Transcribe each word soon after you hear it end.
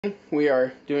We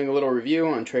are doing a little review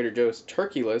on Trader Joe's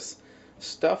Turkeyless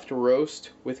Stuffed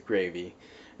Roast with Gravy.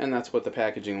 And that's what the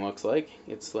packaging looks like.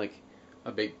 It's like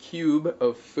a big cube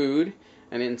of food,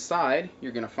 and inside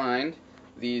you're going to find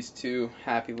these two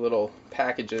happy little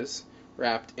packages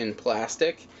wrapped in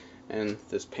plastic. And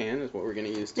this pan is what we're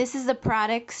going to use. This is the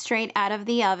product straight out of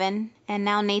the oven, and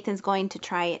now Nathan's going to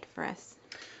try it for us.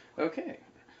 Okay.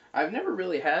 I've never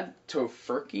really had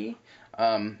tofurkey.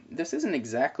 This isn't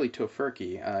exactly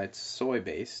tofurkey. It's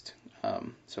soy-based,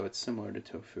 so it's similar to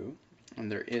tofu. And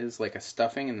there is like a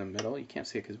stuffing in the middle. You can't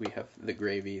see it because we have the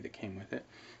gravy that came with it.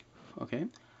 Okay.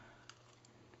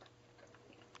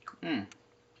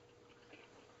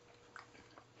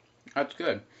 That's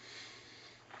good.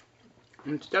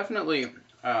 It's definitely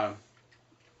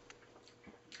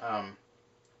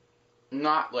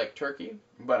not like turkey,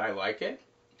 but I like it.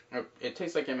 It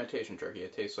tastes like imitation turkey.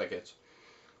 It tastes like it's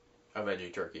a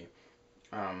veggie turkey.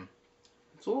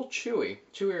 It's a little chewy,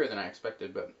 chewier than I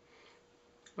expected, but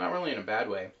not really in a bad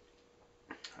way.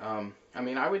 I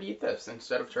mean, I would eat this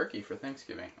instead of turkey for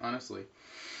Thanksgiving, honestly.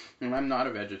 And I'm not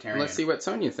a vegetarian. Let's see what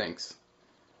Sonia thinks.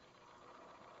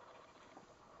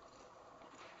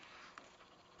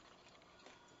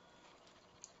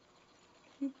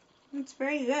 It's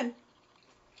very good.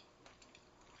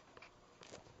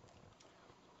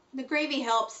 The gravy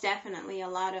helps definitely a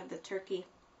lot of the turkey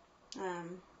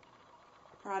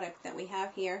product that we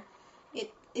have here.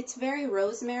 It's very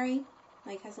rosemary,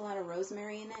 like has a lot of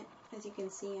rosemary in it, as you can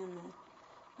see on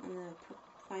the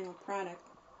final product.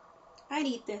 I'd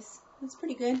eat this. It's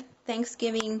pretty good.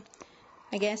 Thanksgiving,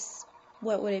 I guess.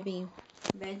 What would it be?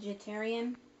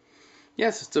 Vegetarian?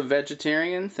 Yes, it's a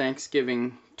vegetarian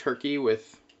Thanksgiving turkey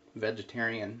with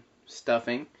vegetarian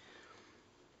stuffing.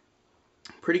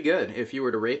 Pretty good. If you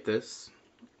were to rate this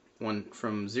one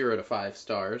from 0 to 5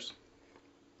 stars,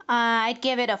 I'd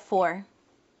give it a 4.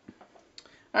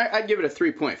 I'd give it a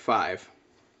 3.5.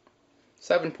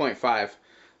 7.5.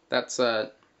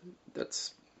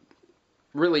 That's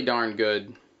really darn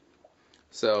good.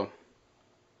 So,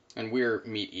 and we're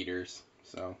meat eaters,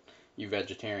 so you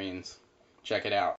vegetarians, check it out.